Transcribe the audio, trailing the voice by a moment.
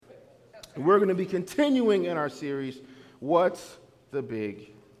We're going to be continuing in our series, What's the Big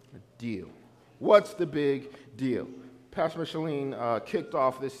Deal? What's the big deal? Pastor Micheline kicked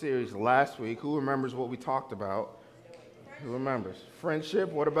off this series last week. Who remembers what we talked about? Who remembers?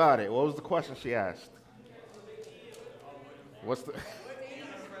 Friendship, what about it? What was the question she asked? But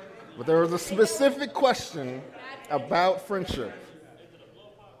there was a specific question about friendship.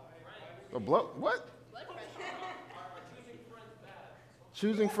 What?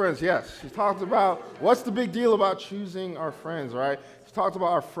 Choosing friends, yes. She talked about what's the big deal about choosing our friends, right? She talked about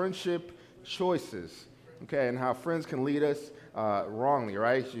our friendship choices, okay, and how friends can lead us wrongly,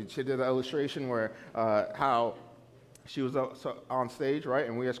 right? She did an illustration where how she was on stage, right?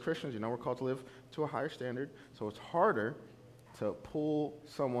 And we as Christians, we're called to live to a higher standard, so it's harder to pull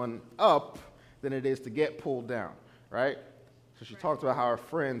someone up than it is to get pulled down, right? So she talked about how our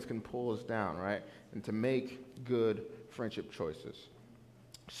friends can pull us down, right? And to make good friendship choices.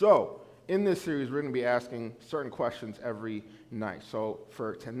 So, in this series, we're going to be asking certain questions every night. So,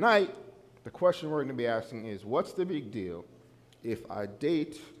 for tonight, the question we're going to be asking is, what's the big deal if I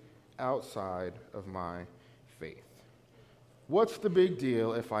date outside of my faith? What's the big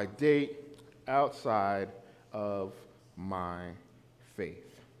deal if I date outside of my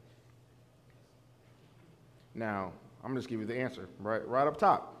faith? Now, I'm going to just give you the answer, right up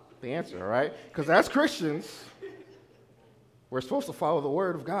top. The answer, all right? Because as Christians, we're supposed to follow the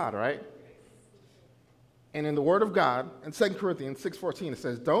Word of God, right? And in the Word of God, in 2 Corinthians 6:14, it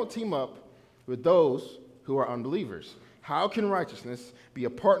says, don't team up with those who are unbelievers. How can righteousness be a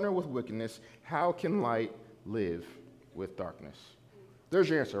partner with wickedness? How can light live with darkness? There's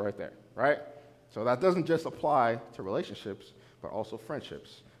your answer right there, right? So that doesn't just apply to relationships, but also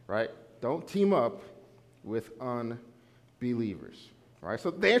friendships, right? Don't team up with unbelievers, right?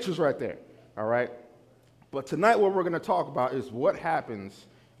 So the answer's right there, all right? But tonight what we're going to talk about is what happens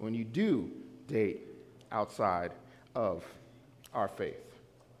when you do date outside of our faith.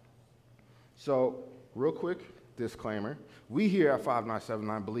 So, real quick disclaimer. We here at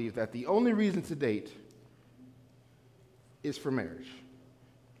 5979 believe that the only reason to date is for marriage.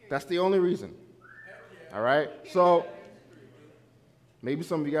 That's the only reason. All right? So, maybe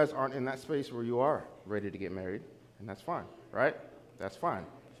some of you guys aren't in that space where you are ready to get married, and that's fine, right? That's fine.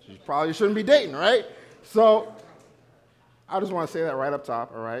 You probably shouldn't be dating, right? So, I just want to say that right up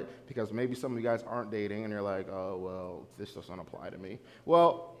top, all right? Because maybe some of you guys aren't dating and you're like, oh, well, this doesn't apply to me.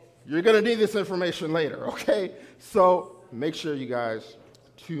 Well, you're going to need this information later, okay? So, make sure you guys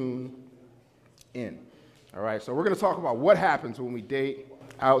tune in, all right? So, we're going to talk about what happens when we date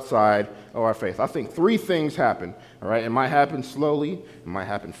outside of our faith. I think three things happen, all right? It might happen slowly, it might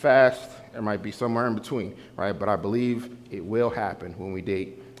happen fast, it might be somewhere in between, right? But I believe it will happen when we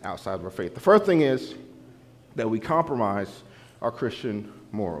date outside of our faith. The first thing is that we compromise our Christian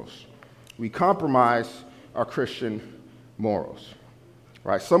morals. We compromise our Christian morals,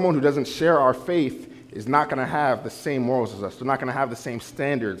 right? Someone who doesn't share our faith is not going to have the same morals as us. They're not going to have the same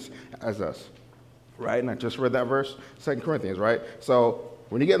standards as us, right? And I just read that verse, 2 Corinthians, right? So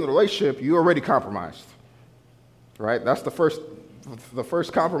when you get in the relationship, you already compromised, right? That's the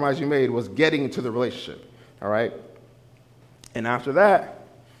first compromise you made was getting into the relationship, all right? And after that,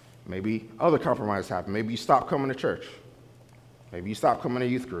 maybe other compromises happen. Maybe you stop coming to church. Maybe you stop coming to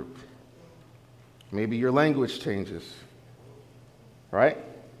youth group. Maybe your language changes, right?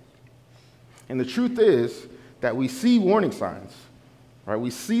 And the truth is that we see warning signs, right? We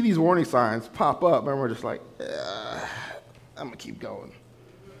see these warning signs pop up, and we're just like, I'm going to keep going,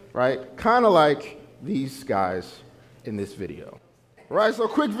 right? Kind of like these guys in this video, right? So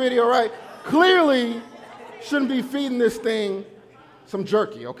quick video, right? Clearly shouldn't be feeding this thing some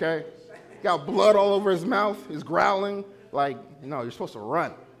jerky, okay? Got blood all over his mouth, he's growling, like, no, you're supposed to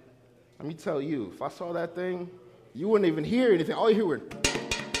run. Let me tell you, if I saw that thing, you wouldn't even hear anything. All you hear were,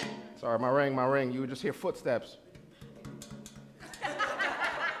 sorry, my ring, you would just hear footsteps.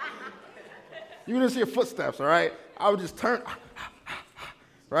 You would just hear footsteps, all right? I would just turn,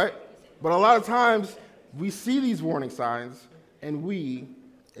 right? But a lot of times, we see these warning signs, and we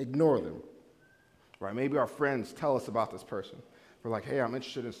ignore them, right? Maybe our friends tell us about this person. We're like, hey, I'm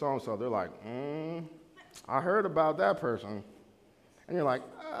interested in so-and-so. They're like, I heard about that person. And you're like,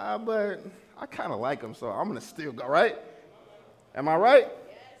 but I kind of like them, so I'm going to still go, right? Am I right?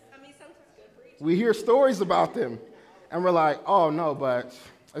 Yes. I mean, sometimes good for each. We hear stories about them, and we're like, oh, no, but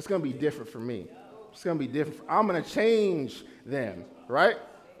it's going to be different for me. It's going to be different. I'm going to change them, right?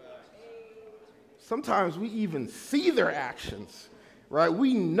 Sometimes we even see their actions, right?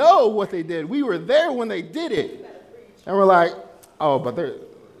 We know what they did. We were there when they did it. And we're like, oh, but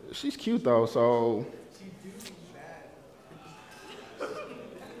she's cute, though, so.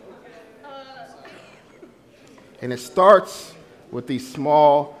 And it starts with these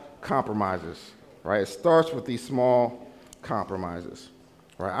small compromises, right? It starts with these small compromises,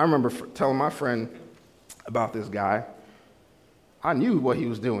 right? I remember telling my friend about this guy. I knew what he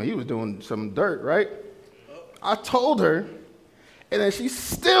was doing. He was doing some dirt, right? I told her, and then she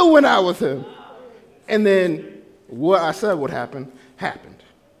still went out with him. And then what I said would happen, happened,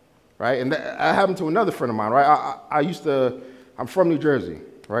 right? And that happened to another friend of mine, right? I'm from New Jersey,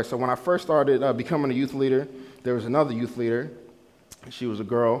 right? So when I first started becoming a youth leader, there was another youth leader. She was a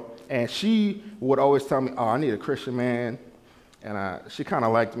girl, and she would always tell me, oh, I need a Christian man. And she kind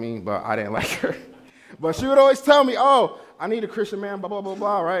of liked me, but I didn't like her. But she would always tell me, oh, I need a Christian man, blah, blah, blah,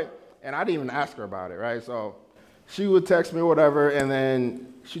 blah, right? And I didn't even ask her about it, right? So she would text me or whatever, and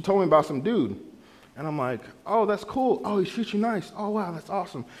then she told me about some dude. And I'm like, oh, that's cool. Oh, he treats you nice. Oh, wow, that's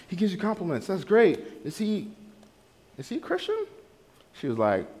awesome. He gives you compliments. That's great. Is he a Christian? She was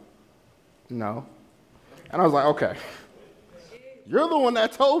like, no. And I was like, okay. You're the one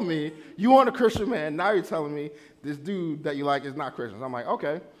that told me you want a Christian man. Now you're telling me this dude that you like is not Christian. So I'm like,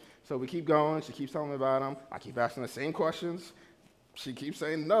 okay. So we keep going. She keeps telling me about him. I keep asking the same questions. She keeps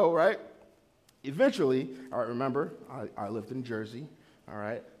saying no, right? Eventually, all right, remember, I lived in Jersey, all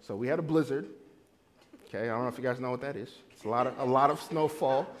right? So we had a blizzard. Okay, I don't know if you guys know what that is. It's a lot of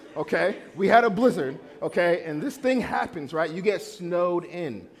snowfall, okay? We had a blizzard, okay? And this thing happens, right? You get snowed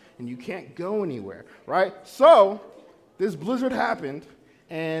in, and you can't go anywhere, right? So this blizzard happened,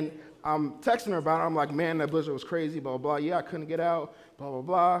 and I'm texting her about it. I'm like, man, that blizzard was crazy, blah, blah, blah. Yeah, I couldn't get out, blah, blah,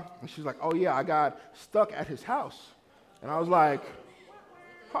 blah. And she's like, oh, yeah, I got stuck at his house. And I was like,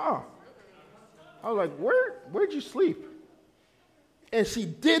 huh. I was like, where'd you sleep? And she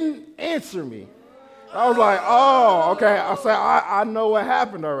didn't answer me. I was like, oh, okay. I said, I know what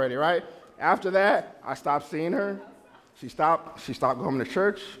happened already, right? After that, I stopped seeing her. She stopped going to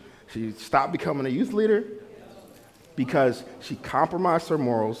church. She stopped becoming a youth leader because she compromised her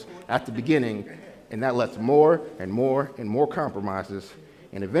morals at the beginning, and that led to more and more and more compromises,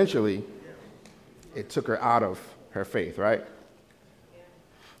 and eventually it took her out of her faith, right?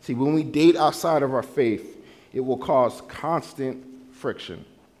 See, when we date outside of our faith, it will cause constant friction.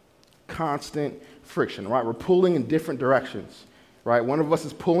 Constant friction, right? We're pulling in different directions, right? One of us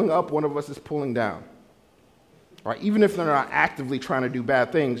is pulling up, one of us is pulling down, right? Even if they're not actively trying to do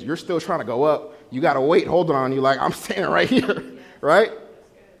bad things, you're still trying to go up. You got to wait, hold on. You're like, I'm standing right here, right?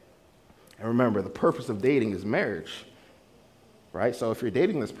 And remember, the purpose of dating is marriage, right? So if you're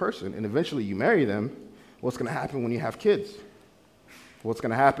dating this person and eventually you marry them, what's going to happen when you have kids? What's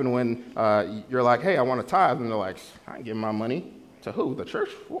going to happen when you're like, hey, I want a tithe, and they're like, I ain't giving my money to who? The church?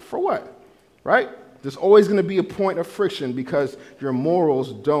 For what? Right? There's always going to be a point of friction because your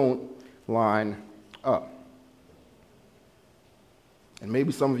morals don't line up. And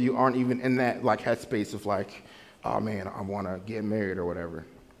maybe some of you aren't even in that like headspace of like, oh man, I want to get married or whatever.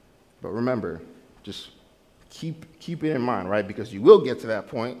 But remember, just keep it in mind, right? Because you will get to that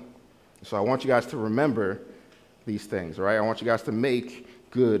point. So I want you guys to remember these things, right? I want you guys to make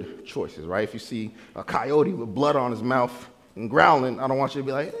good choices, right? If you see a coyote with blood on his mouth and growling, I don't want you to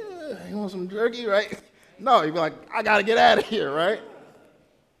be like, you want some jerky, right? No, you'd be like, I got to get out of here, right?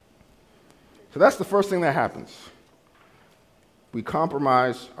 So that's the first thing that happens. We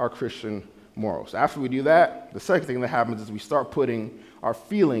compromise our Christian morals. After we do that, the second thing that happens is we start putting our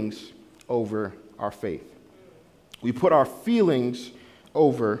feelings over our faith. We put our feelings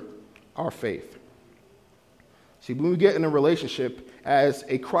over our faith. See, when we get in a relationship as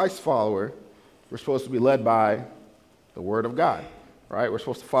a Christ follower, we're supposed to be led by the Word of God, right? We're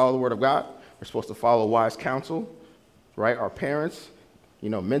supposed to follow the Word of God. We're supposed to follow wise counsel, right? Our parents,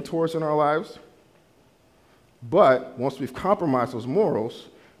 mentors in our lives. But once we've compromised those morals,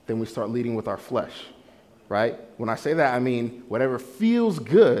 then we start leading with our flesh, right? When I say that, I mean whatever feels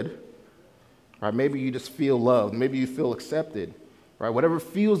good, right? Maybe you just feel loved. Maybe you feel accepted, right? Whatever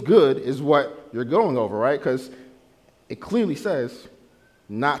feels good is what you're going over, right? Because it clearly says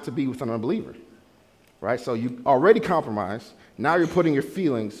not to be with an unbeliever, right? So you already compromised. Now you're putting your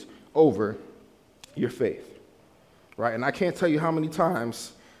feelings over your faith, right? And I can't tell you how many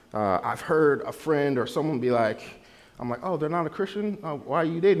times I've heard a friend or someone be like, I'm like, oh, they're not a Christian? Oh, why are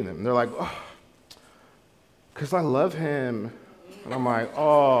you dating them? And they're like, oh, because I love him. And I'm like,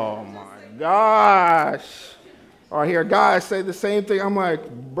 oh, my gosh. Or I hear guys say the same thing. I'm like,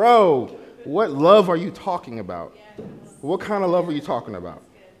 bro, what love are you talking about? What kind of love are you talking about?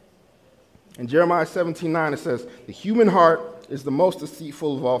 In Jeremiah 17:9, it says, the human heart is the most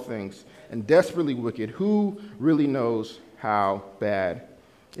deceitful of all things and desperately wicked. Who really knows how bad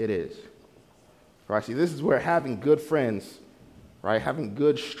it is? Right? See, this is where having good friends, right, having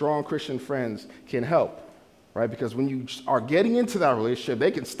good, strong Christian friends can help. right? Because when you are getting into that relationship,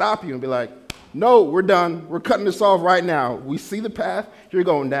 they can stop you and be like, no, we're done. We're cutting this off right now. We see the path. You're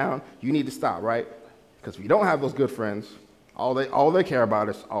going down. You need to stop, right? Because if you don't have those good friends, all they care about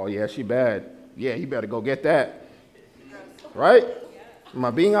is, oh, yeah, she bad. Yeah, you better go get that. Right? Am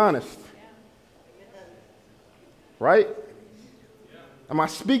I being honest? Right? Am I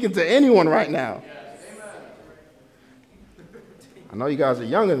speaking to anyone right now? I know you guys are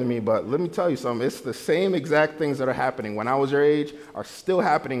younger than me, but let me tell you something. It's the same exact things that are happening when I was your age are still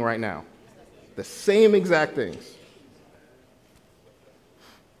happening right now. The same exact things.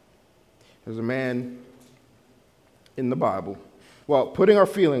 There's a man in the Bible. Well, putting our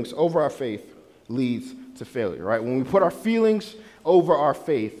feelings over our faith leads to failure, right? When we put our feelings over our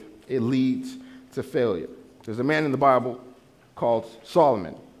faith, it leads to failure. There's a man in the Bible called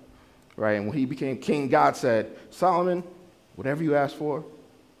Solomon, right? And when he became king, God said, Solomon, whatever you ask for,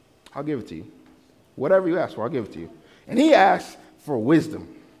 I'll give it to you. Whatever you ask for, I'll give it to you. And he asked for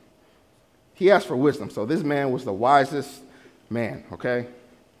wisdom. He asked for wisdom. So this man was the wisest man, okay?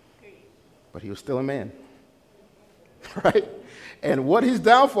 But he was still a man, right? And what his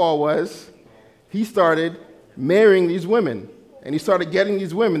downfall was, he started marrying these women. And he started getting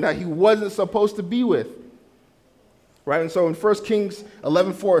these women that he wasn't supposed to be with. Right? And so in 1 Kings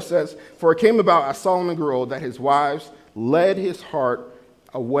 11:4 it says, for it came about as Solomon grew old that his wives led his heart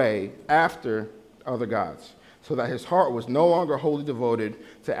away after other gods, so that his heart was no longer wholly devoted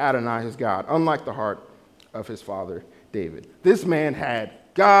to Adonai his God, unlike the heart of his father David. This man had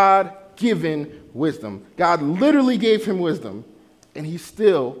God-given wisdom. God literally gave him wisdom, and he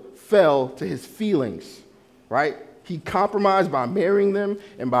still fell to his feelings, right? He compromised by marrying them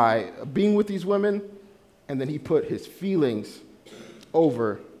and by being with these women, and then he put his feelings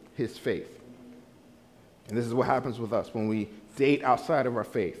over his faith. And this is what happens with us when we date outside of our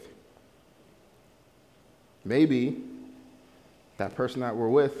faith. Maybe that person that we're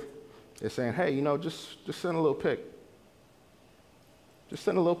with is saying, hey, just send a little pic. Just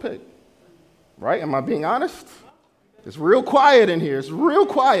send a little pic. Right? Am I being honest? It's real quiet in here. It's real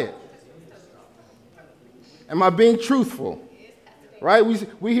quiet. Am I being truthful? Right?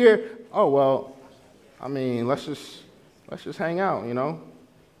 We hear, oh, well, I mean, let's just hang out,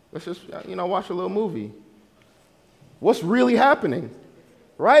 Let's just, watch a little movie. What's really happening?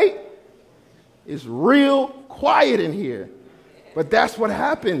 Right? It's real quiet in here. But that's what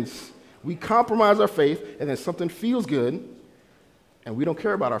happens. We compromise our faith, and then something feels good, and we don't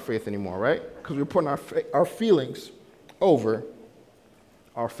care about our faith anymore, right? Because we're putting our feelings over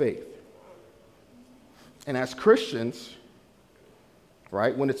our faith. And as Christians,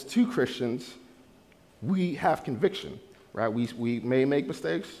 right, when it's two Christians, we have conviction, right? We may make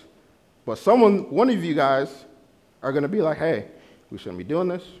mistakes, but one of you guys are going to be like, hey, we shouldn't be doing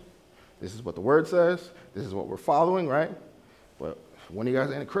this. This is what the word says. This is what we're following, right? But when you guys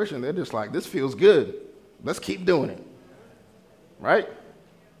ain't a Christian, they're just like, this feels good. Let's keep doing it, right?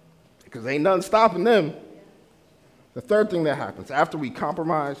 Because ain't nothing stopping them. The third thing that happens after we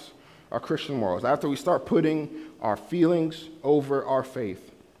compromise our Christian morals, after we start putting our feelings over our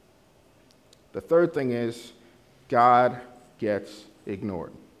faith, the third thing is God gets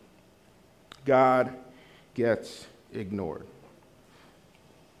ignored. God gets ignored.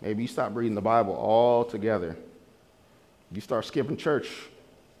 Maybe you stop reading the Bible altogether. You start skipping church.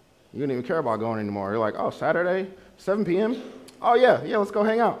 You don't even care about going anymore. You're like, oh, Saturday, 7 p.m.? Oh, yeah, let's go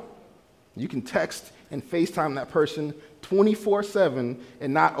hang out. You can text and FaceTime that person 24/7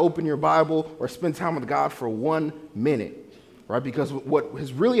 and not open your Bible or spend time with God for 1 minute, right? Because what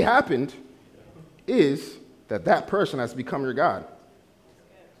has really happened is that person has become your God.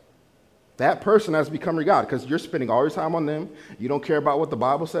 That person has become your God because you're spending all your time on them. You don't care about what the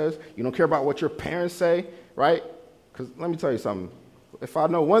Bible says. You don't care about what your parents say, right? Because let me tell you something. If I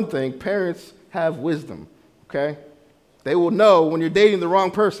know one thing, parents have wisdom, okay? They will know when you're dating the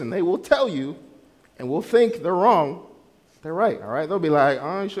wrong person. They will tell you and will think they're wrong. They're right, all right? They'll be like,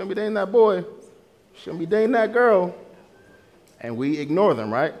 oh, you shouldn't be dating that boy. You shouldn't be dating that girl. And we ignore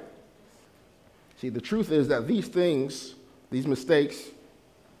them, right? See, the truth is that these things, these mistakes,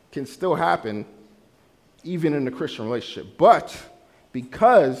 can still happen even in a Christian relationship. But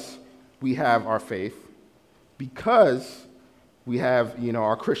because we have our faith, because we have,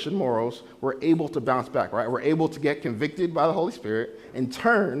 our Christian morals, we're able to bounce back, right? We're able to get convicted by the Holy Spirit and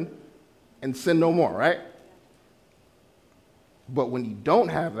turn and sin no more, right? But when you don't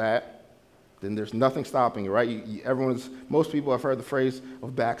have that, then there's nothing stopping you, right? Most people have heard the phrase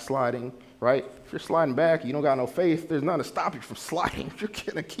of backsliding, right? If you're sliding back, you don't got no faith, there's nothing to stop you from sliding. You're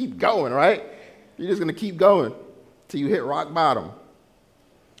going to keep going, right? You're just going to keep going till you hit rock bottom.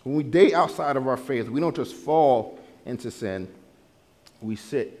 When we date outside of our faith, we don't just fall into sin, we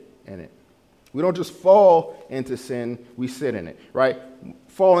sit in it. We don't just fall into sin, we sit in it, right?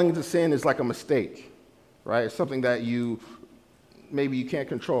 Falling into sin is like a mistake, right? It's something that maybe you can't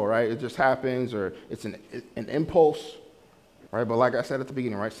control, right? It just happens, or it's an impulse, right? But like I said at the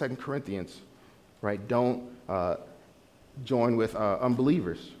beginning, right, 2 Corinthians, right, don't join with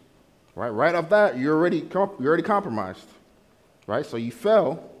unbelievers, right? Right off that, you're already compromised, right? So you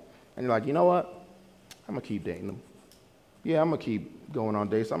fell, and you're like, you know what? I'm going to keep dating them. Yeah, I'm going to keep going on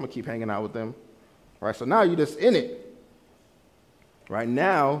dates. I'm going to keep hanging out with them, right? So now you're just in it. Right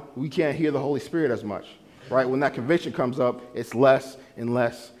now, we can't hear the Holy Spirit as much, right? When that conviction comes up, it's less and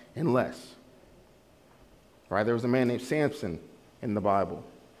less and less, right? There was a man named Samson in the Bible,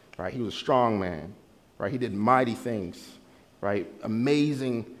 right? He was a strong man, right? He did mighty things, right?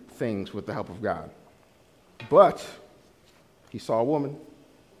 Amazing things with the help of God. But he saw a woman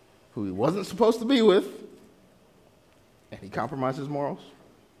who he wasn't supposed to be with, and he compromised his morals.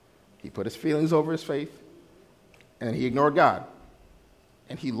 He put his feelings over his faith, and he ignored God.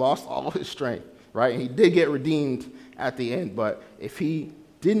 And he lost all of his strength, right? And he did get redeemed at the end, but if he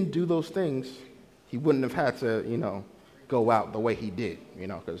didn't do those things, he wouldn't have had to, go out the way he did,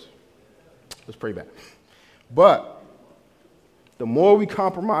 because it was pretty bad. But the more we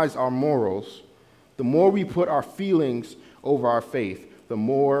compromise our morals, the more we put our feelings over our faith, the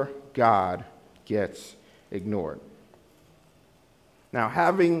more God gets ignored. Now,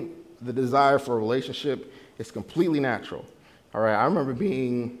 having the desire for a relationship is completely natural. All right, I remember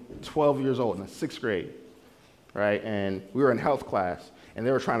being 12 years old in the 6th grade, right? And we were in health class, and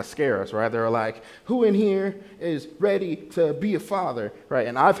they were trying to scare us, right? They were like, who in here is ready to be a father, right?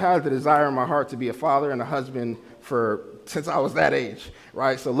 And I've had the desire in my heart to be a father and a husband since I was that age,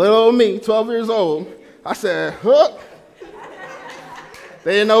 right? So little old me, 12 years old, I said, huh?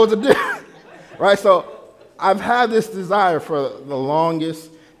 They didn't know what to do, right? So I've had this desire for the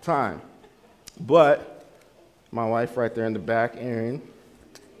longest time, but my wife right there in the back, Erin,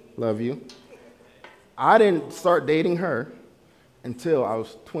 love you. I didn't start dating her until I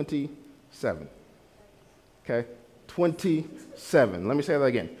was 27. Okay? 27. Let me say that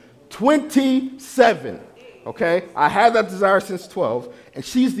again. 27. Okay? I had that desire since 12, and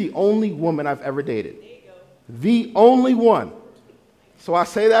she's the only woman I've ever dated. The only one. So I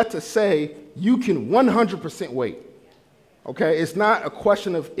say that to say you can 100% wait. Okay? It's not a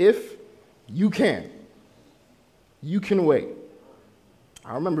question of if, you can. You can wait.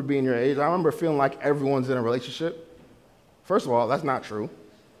 I remember being your age. I remember feeling like everyone's in a relationship. First of all, that's not true.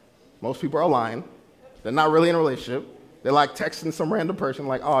 Most people are lying. They're not really in a relationship. They're like texting some random person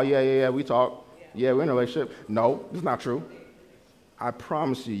like, oh, yeah, we talk. Yeah, we're in a relationship. No, it's not true. I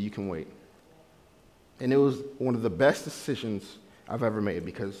promise you, you can wait. And it was one of the best decisions I've ever made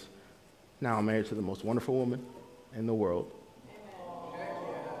because now I'm married to the most wonderful woman in the world.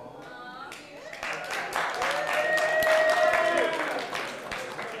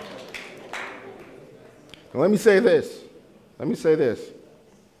 Let me say this.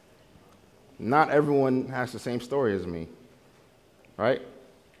 Not everyone has the same story as me, right?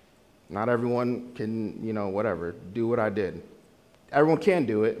 Not everyone can, do what I did. Everyone can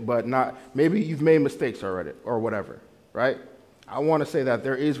do it, but not, maybe you've made mistakes already or whatever, right? I want to say that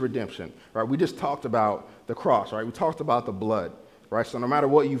there is redemption, right? We just talked about the cross, right? We talked about the blood, right? So no matter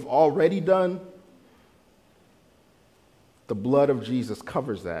what you've already done, the blood of Jesus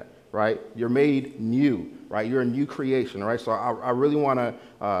covers that. Right? You're made new, right? You're a new creation, right? So I really want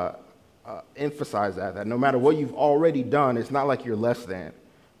to emphasize that no matter what you've already done, it's not like you're less than,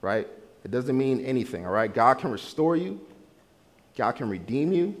 right? It doesn't mean anything, all right? God can restore you. God can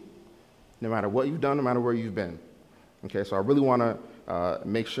redeem you no matter what you've done, no matter where you've been. Okay, so I really want to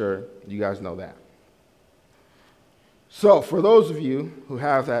make sure you guys know that. So for those of you who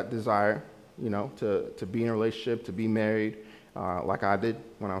have that desire, to be in a relationship, to be married, like I did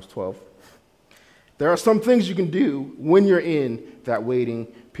when I was 12. There are some things you can do when you're in that waiting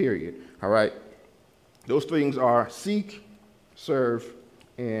period, all right? Those things are seek, serve,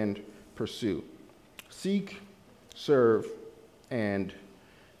 and pursue. Seek, serve, and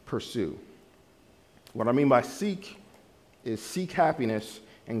pursue. What I mean by seek is seek happiness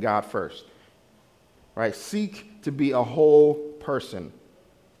in God first, right? Seek to be a whole person,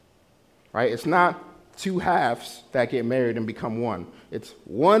 right? It's not two halves that get married and become one. It's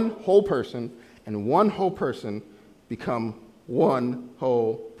one whole person, and one whole person become one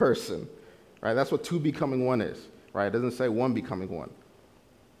whole person, right? That's what two becoming one is, right? It doesn't say one becoming one.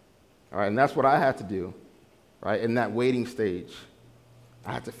 All right, and that's what I had to do, right, in that waiting stage,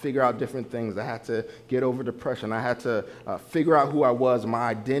 I had to figure out different things. I had to get over depression. I had to figure out who I was, my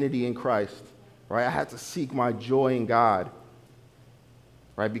identity in Christ, right? I had to seek my joy in God,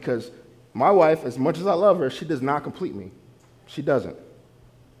 right? Because my wife, as much as I love her, she does not complete me. She doesn't.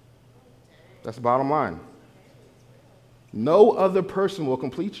 That's the bottom line. No other person will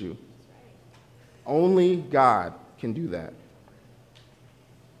complete you. Only God can do that.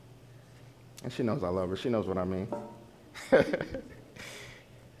 And she knows I love her. She knows what I mean.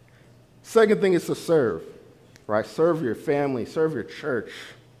 Second thing is to serve, right? Serve your family, serve your church,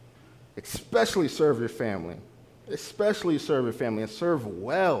 especially serve your family. Especially serve your family and serve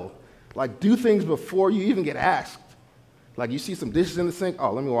well. Like, do things before you even get asked. Like, you see some dishes in the sink,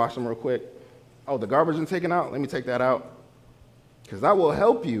 oh, let me wash them real quick. Oh, the garbage isn't taken out, let me take that out. Because that will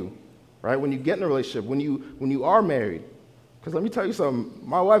help you, right, when you get in a relationship, when you are married. Because let me tell you something,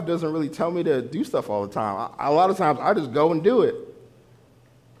 my wife doesn't really tell me to do stuff all the time. A lot of times I just go and do it,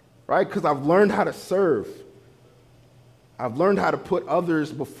 right? Because I've learned how to serve. I've learned how to put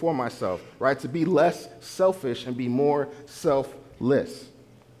others before myself, right? To be less selfish and be more selfless,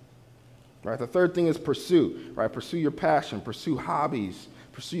 right? The third thing is pursue, right? Pursue your passion, pursue hobbies,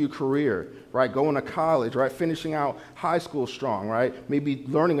 pursue your career, right? Going to college, right? Finishing out high school strong, right? Maybe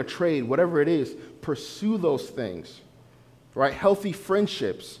learning a trade, whatever it is, pursue those things, right? Healthy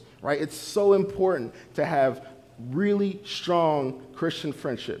friendships, right? It's so important to have really strong Christian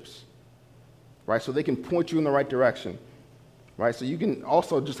friendships, right? So they can point you in the right direction, right? So you can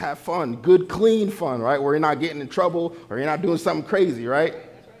also just have fun, good, clean fun, right? Where you're not getting in trouble or you're not doing something crazy, right?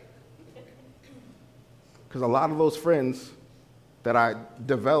 Because a lot of those friends that I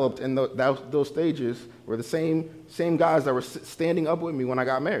developed in those stages were the same guys that were standing up with me when I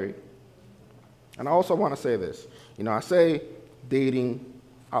got married. And I also want to say this. You know, I say dating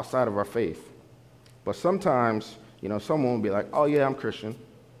outside of our faith. But sometimes, you know, someone will be like, oh, yeah, I'm Christian.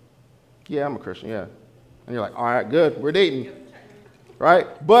 Yeah, I'm a Christian, yeah. And you're like, all right, good, we're dating. Right?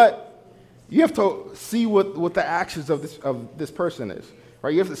 But you have to see what the actions of this person is.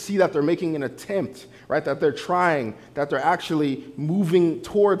 Right? You have to see that they're making an attempt, right? That they're trying, that they're actually moving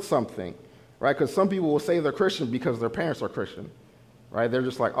towards something, right? Because some people will say they're Christian because their parents are Christian, right? They're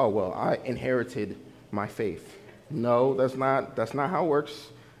just like, oh, well, I inherited my faith. No, that's not how it works.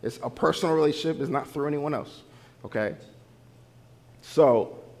 It's a personal relationship. It's not through anyone else, okay?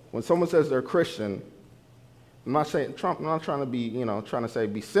 So when someone says they're Christian, I'm not trying to be, trying to say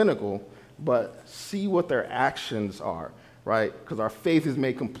be cynical, but see what their actions are. Right? Because our faith is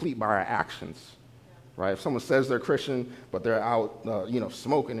made complete by our actions, right? If someone says they're Christian, but they're out,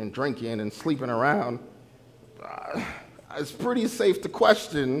 smoking and drinking and sleeping around, it's pretty safe to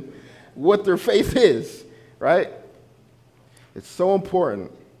question what their faith is, right? It's so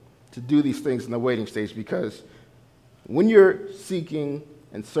important to do these things in the waiting stage because when you're seeking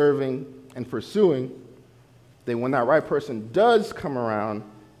and serving and pursuing, then when that right person does come around,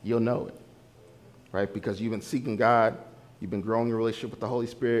 you'll know it, right? Because you've been seeking God. You've been growing your relationship with the Holy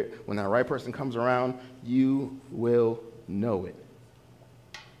Spirit. When that right person comes around, you will know it.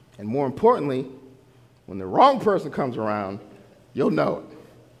 And more importantly, when the wrong person comes around, you'll know it.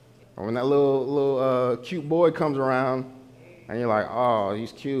 Or when that little cute boy comes around, and you're like, oh,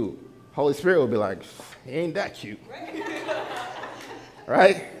 he's cute. Holy Spirit will be like, he ain't that cute.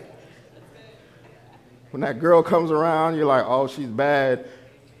 Right? When that girl comes around, you're like, oh, she's bad.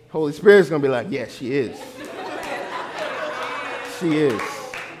 Holy Spirit's going to be like, yeah, she is. She is,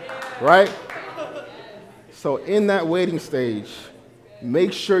 right? So in that waiting stage,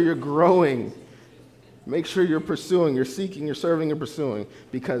 make sure you're growing. Make sure you're pursuing, you're seeking, you're serving, you're pursuing,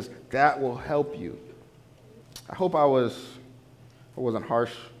 because that will help you. I hope I wasn't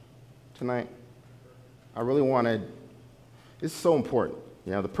harsh tonight. I really wanted, it's so important.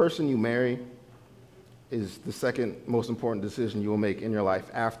 You know, the person you marry is the second most important decision you will make in your life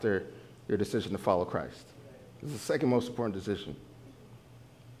after your decision to follow Christ. It's the second most important decision.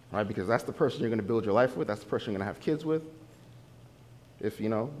 Right? Because that's the person you're going to build your life with. That's the person you're going to have kids with, if you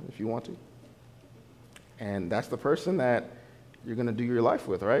want to. And that's the person that you're going to do your life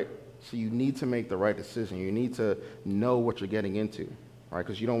with, right? So you need to make the right decision. You need to know what you're getting into, right?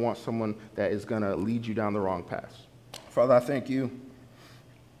 Because you don't want someone that is going to lead you down the wrong path. Father, I thank you.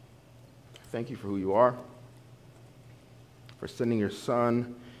 Thank you for who you are, for sending your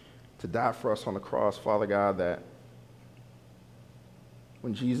Son to die for us on the cross, Father God, that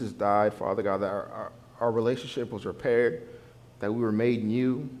when Jesus died, Father God, that our relationship was repaired, that we were made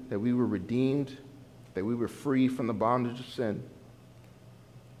new, that we were redeemed, that we were free from the bondage of sin.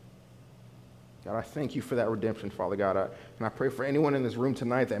 God, I thank you for that redemption, Father God. And I pray for anyone in this room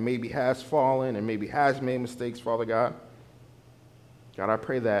tonight that maybe has fallen and maybe has made mistakes, Father God. God, I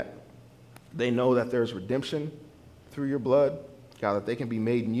pray that they know that there's redemption through your blood. God, that they can be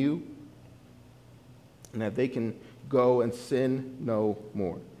made new and that they can go and sin no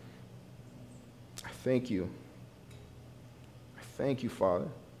more. I thank you. I thank you, Father.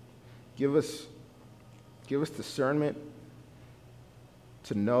 Give us discernment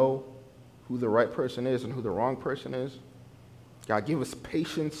to know who the right person is and who the wrong person is. God, give us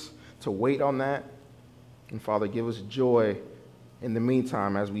patience to wait on that. And Father, give us joy in the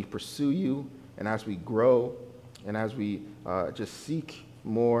meantime as we pursue you and as we grow and as we just seek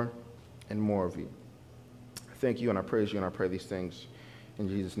more and more of you. Thank you, and I praise you, and I pray these things in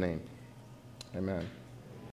Jesus' name. Amen.